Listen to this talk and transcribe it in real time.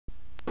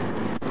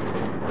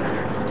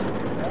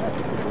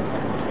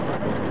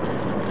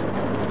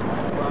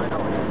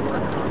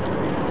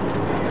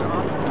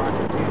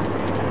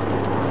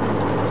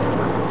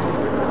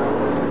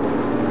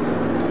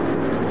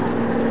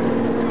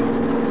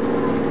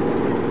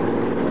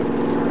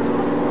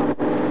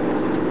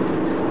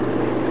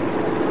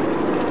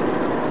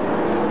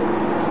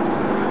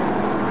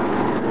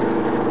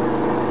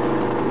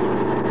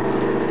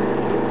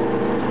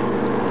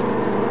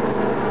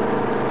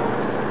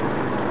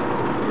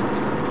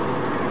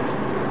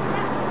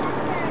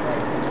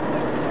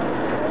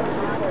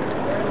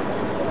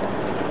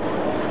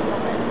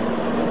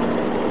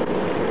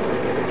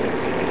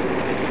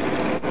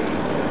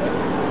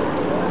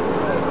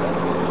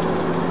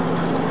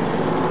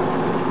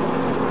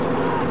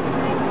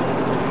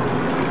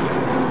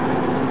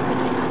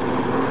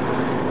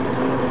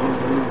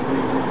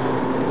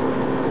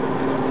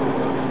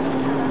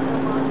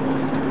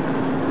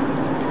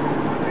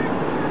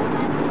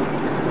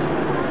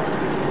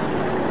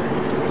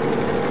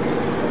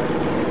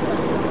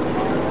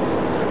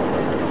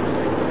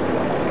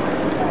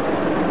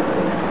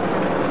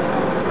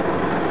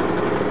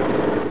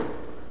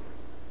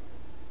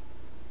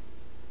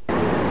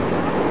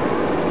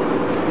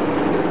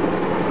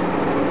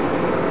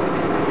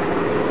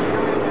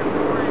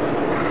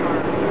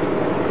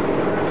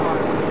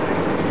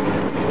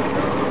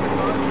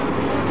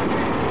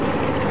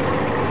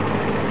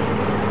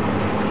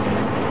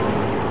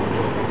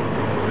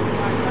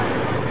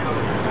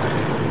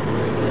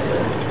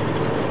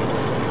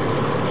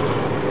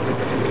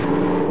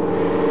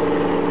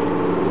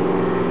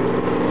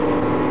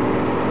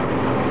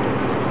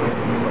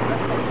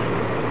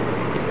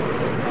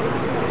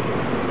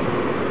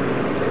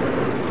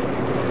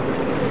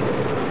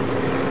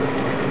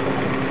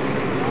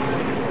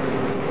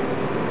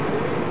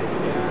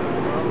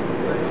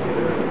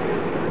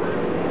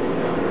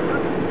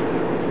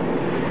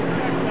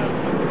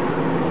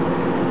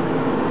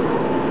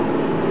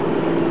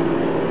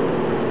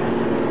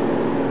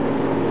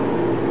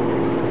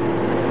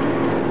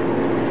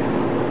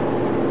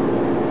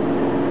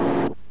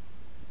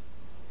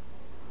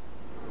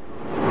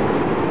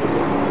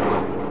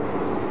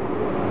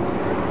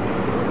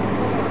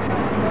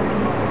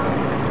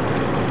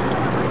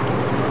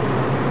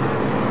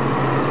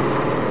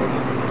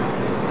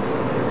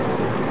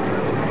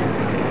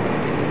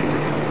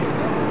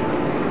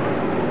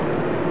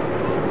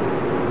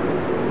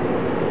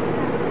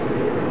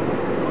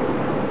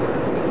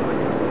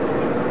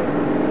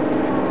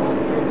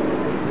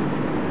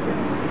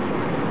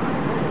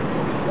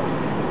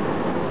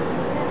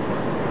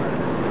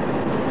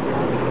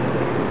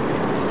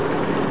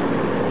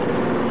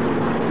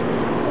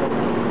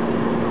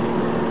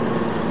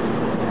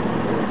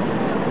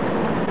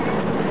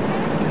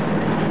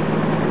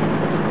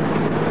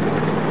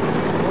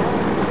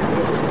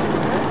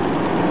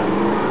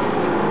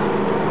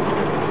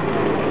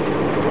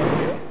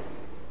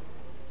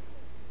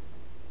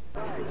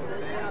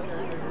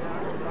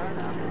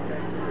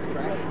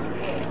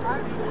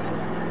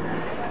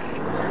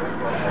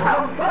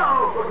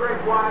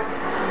wise.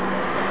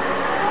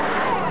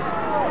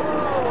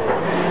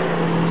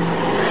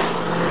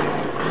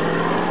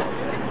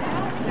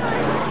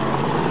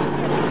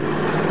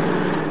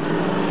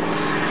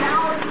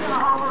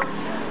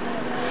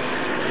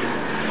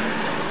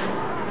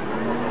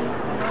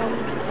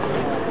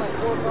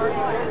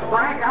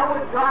 Frank, I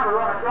wouldn't try to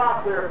run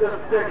across there at this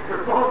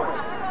particular moment.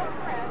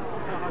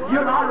 You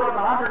and I run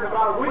 100 in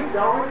about a week,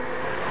 don't we?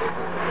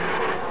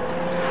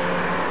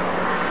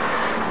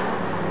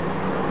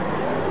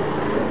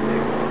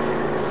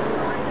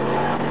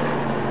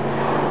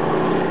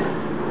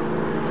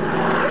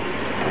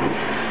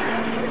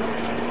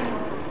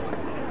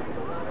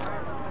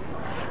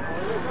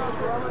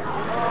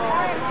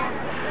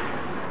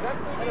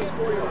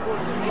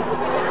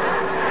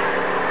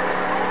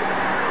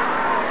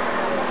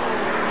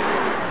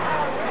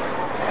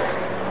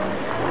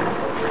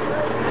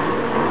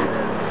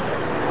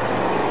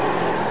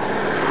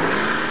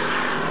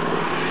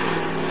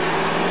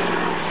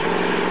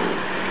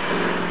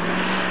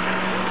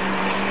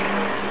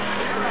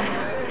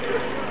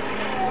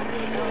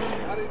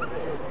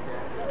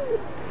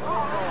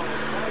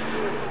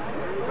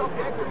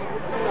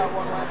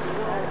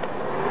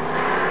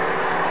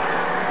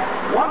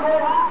 One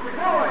more off to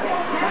go.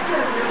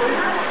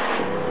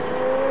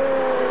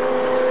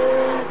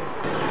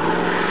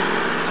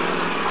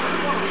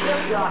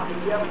 Jockey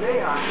the other day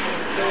on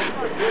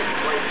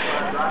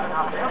driving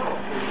out to Emerald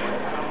Speedway.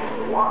 I don't know what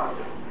it was.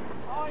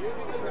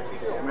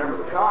 I remember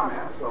the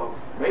comment, so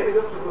maybe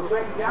this is the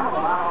same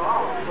gentleman, I don't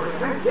know. Or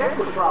St. Dick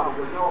would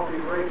probably know if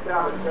he raced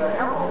out at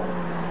Emerald.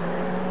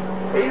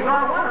 He's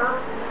our winner.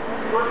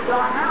 First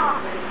time out.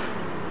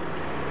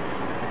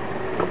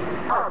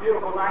 Our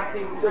beautiful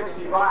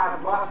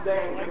 1965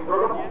 Mustang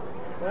convertible.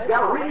 It's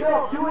got a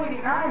rebuilt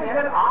 289 in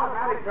it,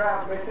 automatic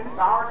transmission,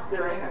 power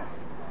steering.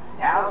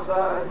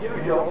 As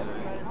usual,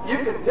 you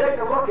can take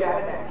a look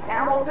at it at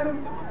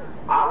Hamilton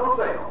Auto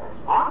Sales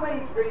on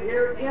Main Street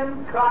here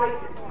in Cottage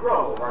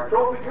Grove. Our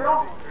trophy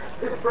girl,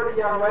 this pretty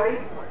young lady,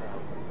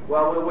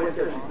 well, we'll wait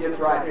till she gets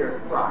right here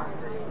in front.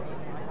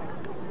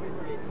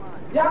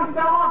 Young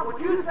fella, would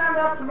you send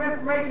up some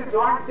information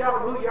so I can tell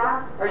them who you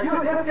are? Are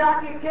you a disc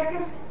jockey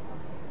kicking?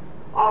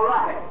 All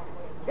right.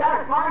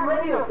 Got a fine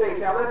radio station.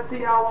 Now let's see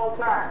how old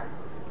time.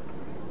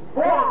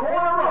 4 more in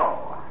a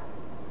row.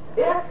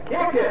 It's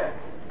kicking.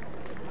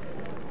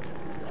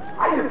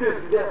 I used to do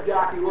some disc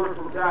jockey work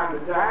from time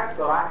to time,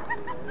 so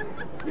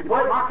you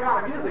play my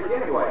kind of music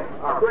anyway.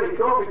 Our pretty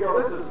trophy girl,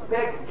 this is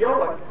Peg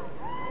Jolick.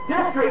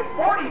 District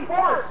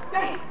 44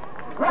 State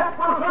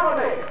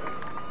Representative.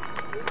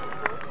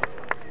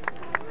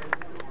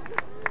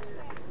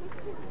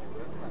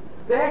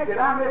 Peg, did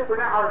I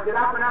mispronounce, or did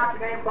I pronounce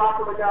your name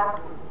properly,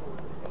 darling?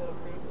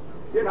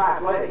 You're a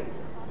nice lady.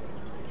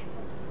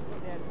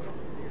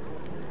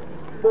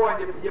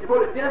 Boy, you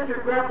put a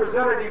district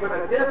representative and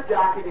a disc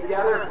jockey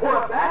together, and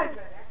boy, that is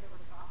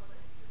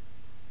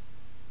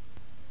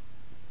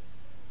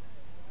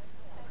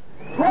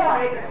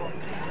Floyd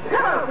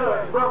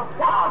Tennison from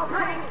Wild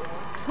Creek,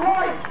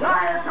 Floyd's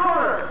Tire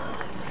Corner.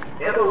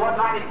 In the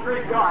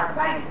 193 car,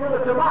 thanks for the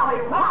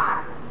tamale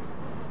ride.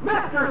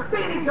 Mr.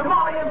 Speedy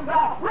Tamale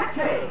himself,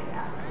 Richie.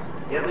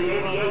 In the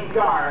 88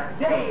 car,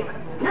 Dave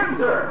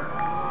Kinzer.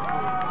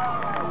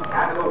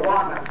 And the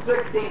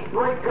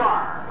 163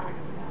 car,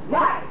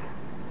 Mike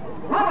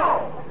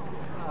Little.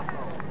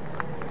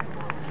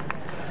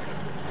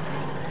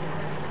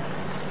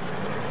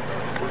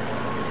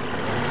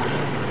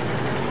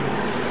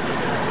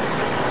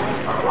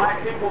 Our black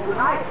people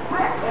tonight,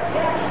 Rick and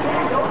Ed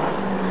Daniel.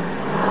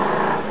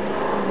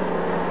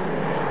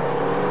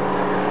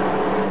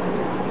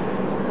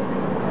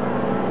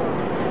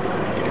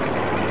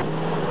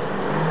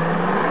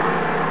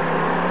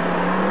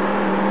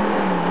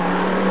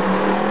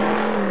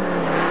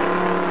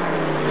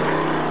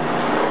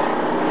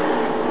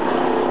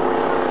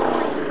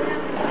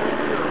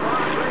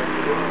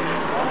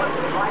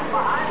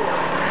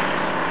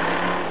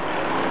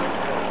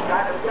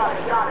 Got a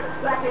shot at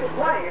second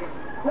place,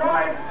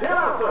 Floyd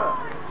Tennison.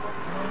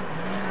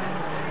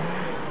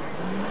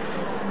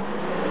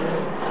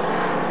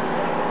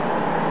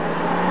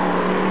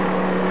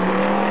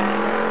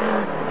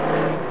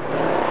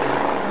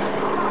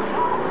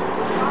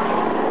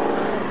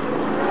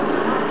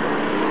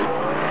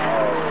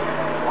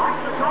 Watch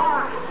the car,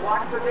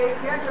 watch the Dave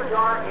Kinzer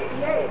car,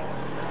 88.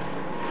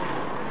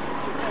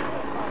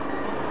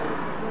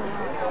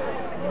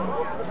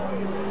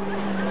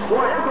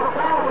 Boy, there's a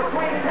battle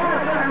between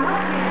Tennison and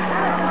Ricky.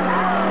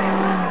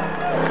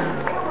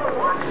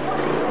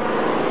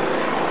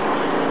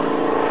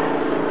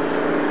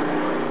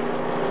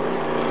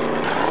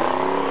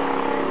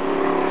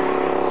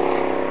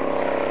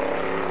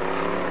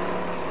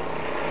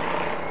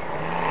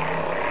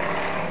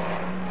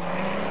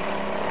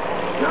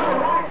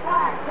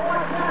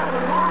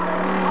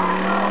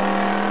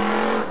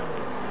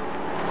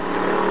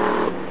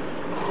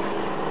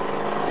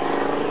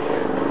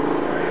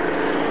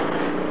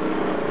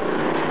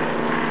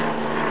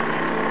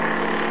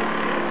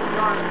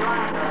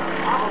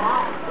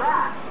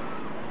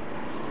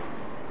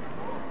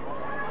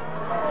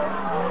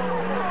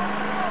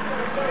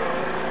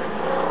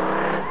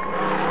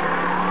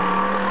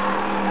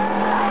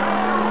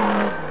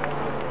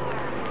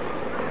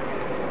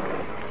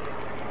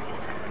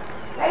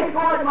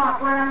 Floyd, my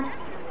friend,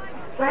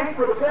 thanks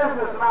for the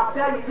business, and I'll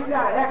tell you, you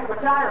got a heck of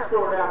a tire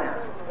store down there.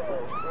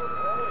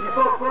 You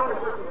folks looking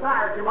for some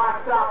tires, you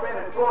might stop in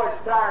at Floyd's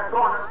Tire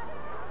Corner.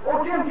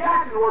 Well, Jim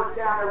Jackson works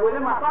down there with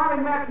him. I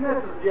finally met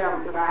Mrs.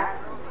 Jim tonight.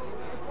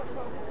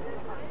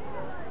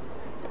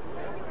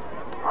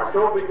 Our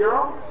trophy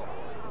girl,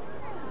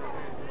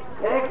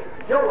 Peg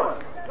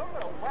Gillen.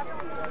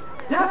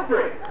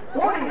 District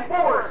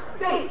 44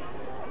 State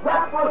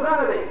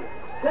Representative.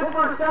 This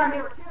first time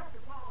you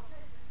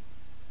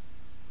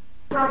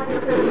trying to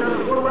get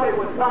this we're ready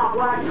with Tom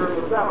Blacker in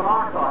the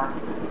 7R car.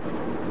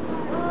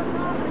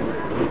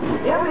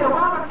 In the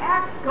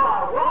 11X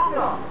car,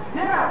 welcome,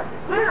 Dennis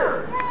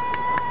Sears.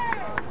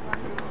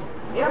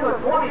 In the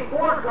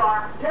 24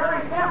 car,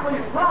 Terry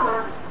Bentley's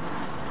brother,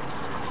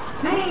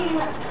 Dean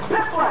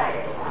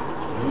Bitley.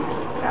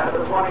 And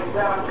in the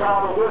 27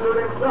 car, the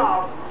wizard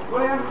himself,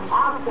 Glenn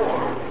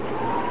Osborne.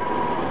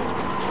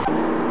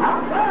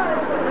 Out there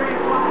is the green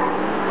flag.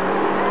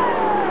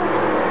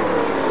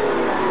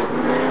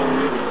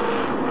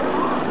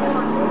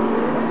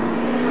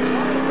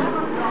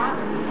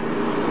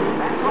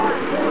 That car's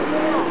still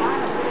still,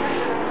 minus the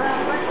engine and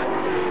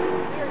transmission.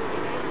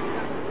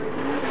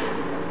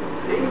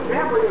 Dean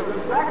Bentley is in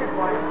second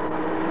place.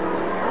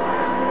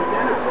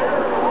 Dennis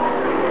Sears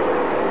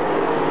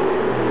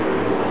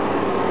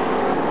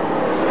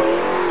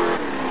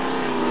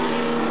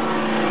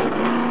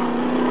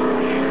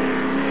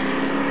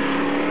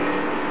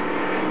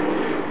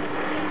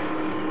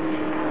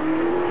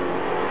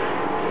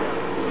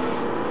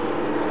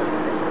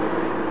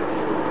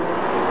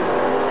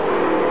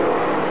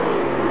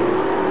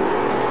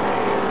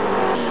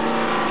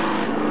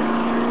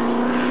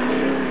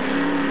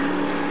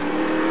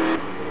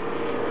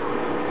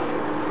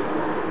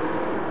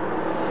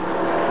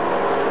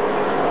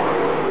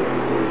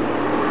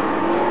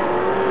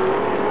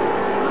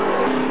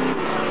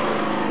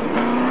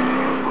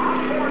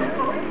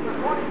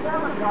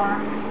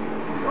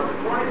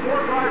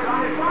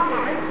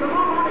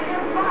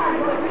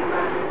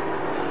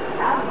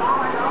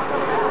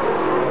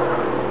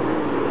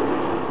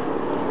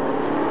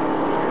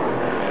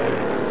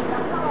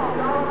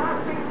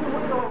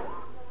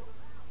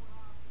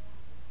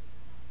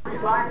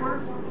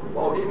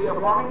Bohemia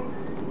Plumbing,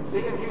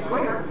 C&G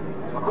Cleaner,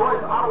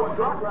 McCoy's Auto and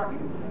Truck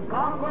Wrecking,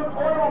 Conquest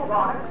Oil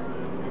Products,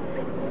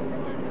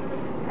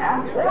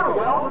 and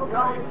Porterwell with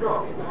Cummings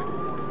Trophy.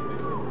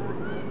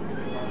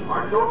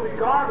 Our trophy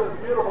car is a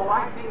beautiful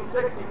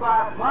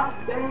 1965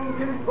 Mustang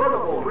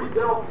convertible,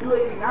 rebuilt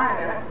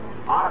 289 in it,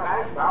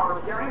 automatic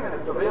power steering, and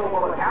it's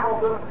available at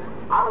Hamilton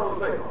Auto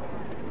Signal.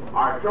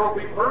 Our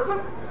trophy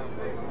person,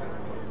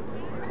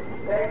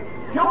 Peg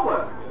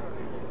Gillen.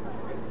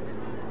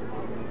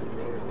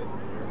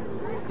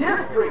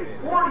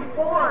 District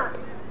 44.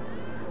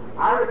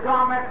 I heard a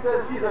comment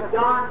says she's a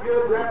darn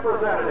good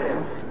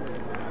representative.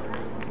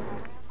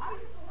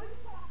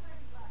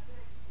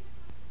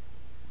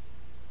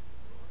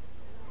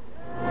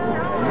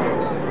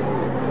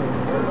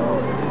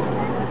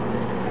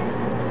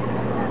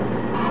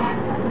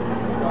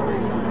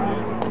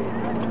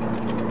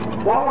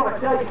 Well, I want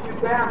to tell you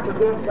fans have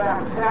been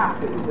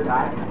fantastic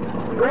tonight.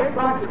 A great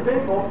bunch of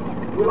people.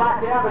 We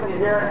like having you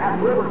here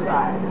at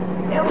Riverside.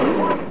 It was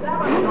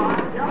 27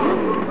 car,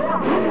 gentlemen from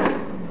North End.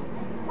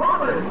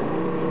 Robert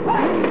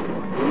Spike.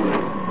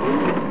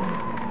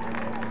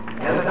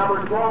 And the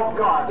number 12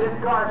 car.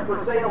 This car is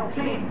for sale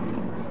cheap.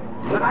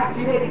 The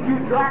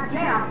 1982 track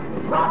champ,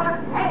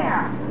 Robert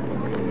Hand.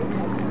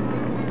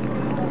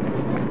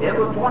 It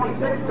was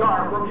 26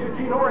 car from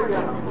Eugene,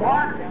 Oregon,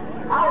 Mark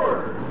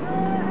Howard.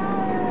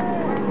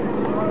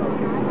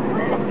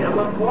 It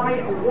was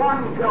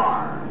 21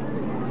 car.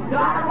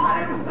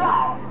 Dynamite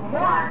himself,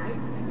 Mark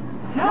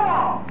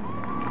Killo.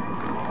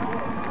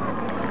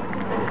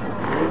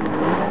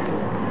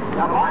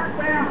 Now, Mark's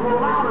fans were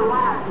louder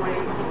last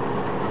week.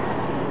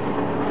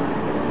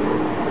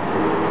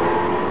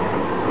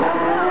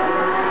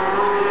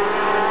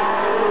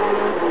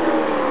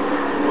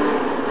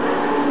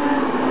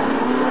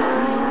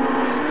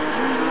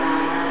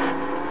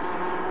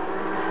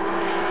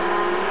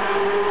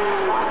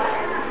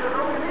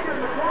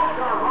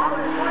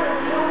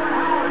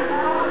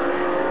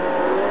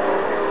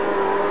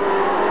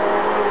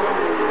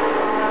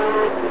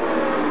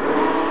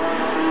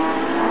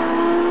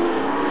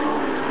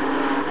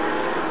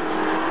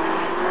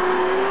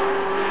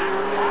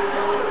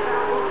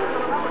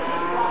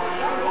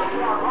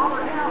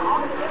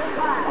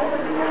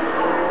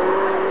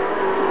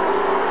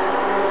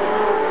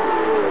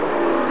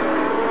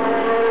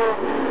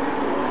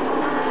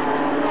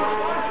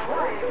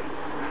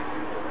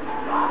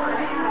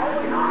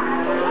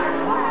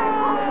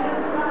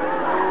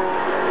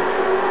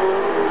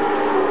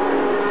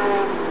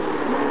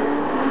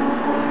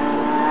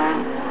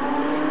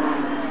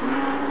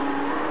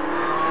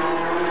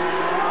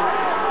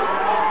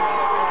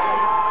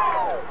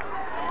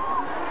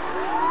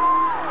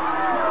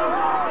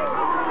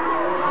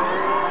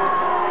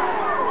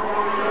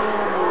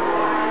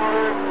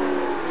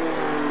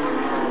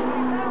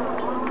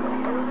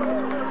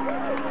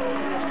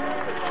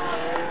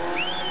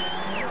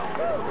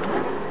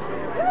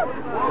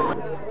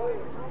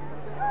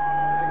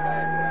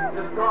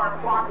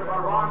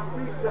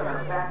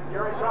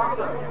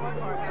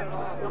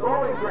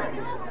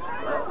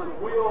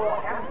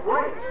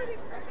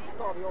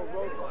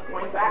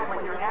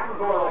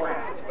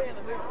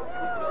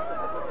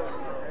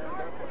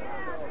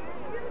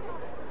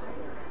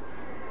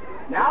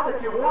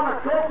 if you want a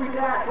trophy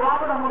dash,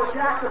 Robert, I'm going to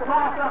jack the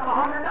price up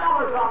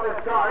 $100 on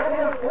this car. It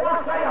is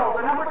for sale,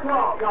 the number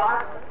 12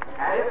 car,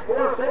 and it's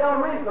for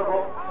sale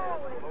reasonable.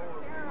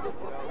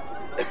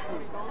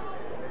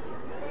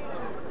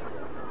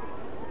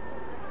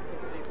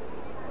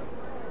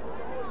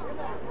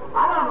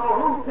 I don't know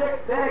who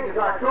picked Peg as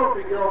our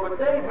trophy girl, but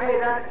they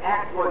made an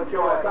excellent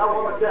choice, I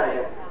want to tell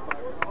you.